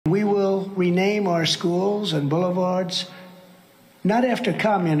rename our schools and boulevards, not after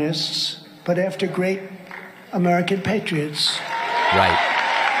communists, but after great American patriots. Right.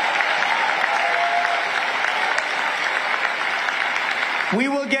 We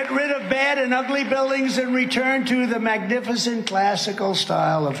will get rid of bad and ugly buildings and return to the magnificent classical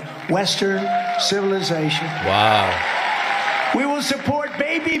style of Western civilization. Wow. We will support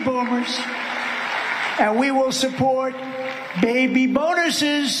baby boomers, and we will support baby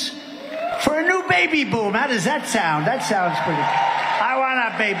bonuses for a new baby boom. How does that sound? That sounds pretty. I want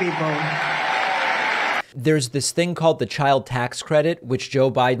a baby boom. There's this thing called the child tax credit, which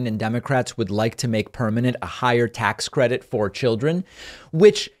Joe Biden and Democrats would like to make permanent, a higher tax credit for children,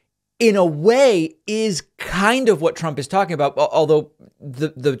 which in a way is kind of what Trump is talking about. Although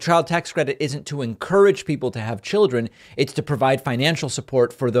the child tax credit isn't to encourage people to have children, it's to provide financial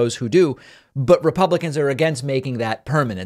support for those who do. But Republicans are against making that permanent.